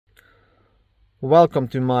Welcome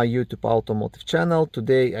to my YouTube automotive channel.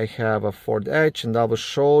 Today I have a Ford Edge and I will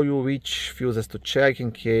show you which fuses to check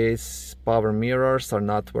in case power mirrors are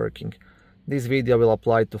not working. This video will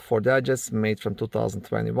apply to Ford Edges made from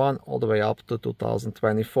 2021 all the way up to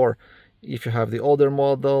 2024. If you have the older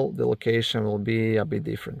model, the location will be a bit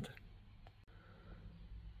different.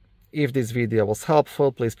 If this video was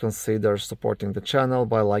helpful, please consider supporting the channel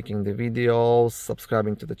by liking the video,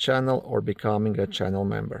 subscribing to the channel, or becoming a channel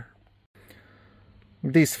member.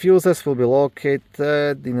 These fuses will be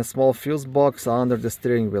located in a small fuse box under the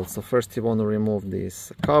steering wheel. So first you want to remove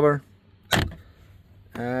this cover,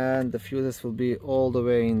 and the fuses will be all the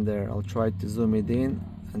way in there. I'll try to zoom it in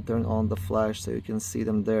and turn on the flash so you can see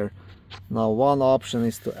them there. Now one option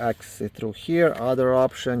is to access it through here, other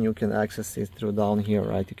option you can access it through down here,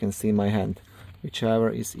 right? You can see my hand, whichever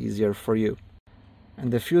is easier for you.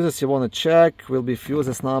 And the fuses you want to check will be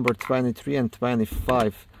fuses number 23 and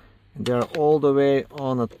 25. And they are all the way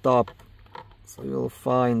on the top. So you'll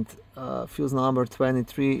find fuse number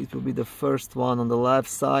 23, it will be the first one on the left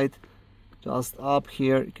side. Just up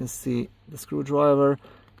here you can see the screwdriver,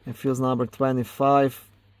 and fuse number 25,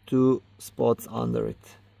 2 spots under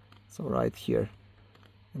it. So right here.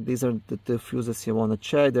 And these are the two fuses you want to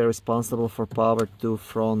check. They're responsible for power to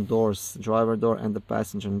front doors, driver door and the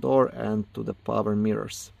passenger door, and to the power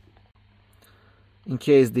mirrors. In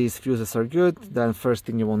case these fuses are good, then first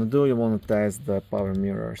thing you want to do, you want to test the power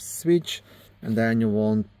mirror switch, and then you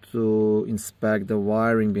want to inspect the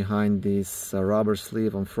wiring behind this rubber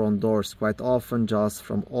sleeve on front doors. Quite often, just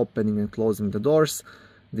from opening and closing the doors,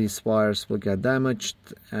 these wires will get damaged,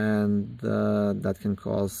 and that can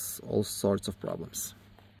cause all sorts of problems.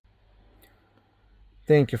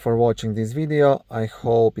 Thank you for watching this video. I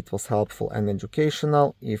hope it was helpful and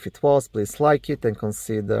educational. If it was, please like it and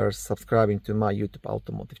consider subscribing to my YouTube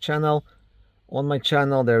automotive channel. On my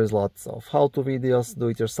channel there is lots of how-to videos,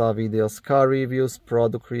 do-it-yourself videos, car reviews,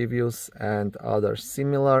 product reviews and other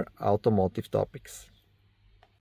similar automotive topics.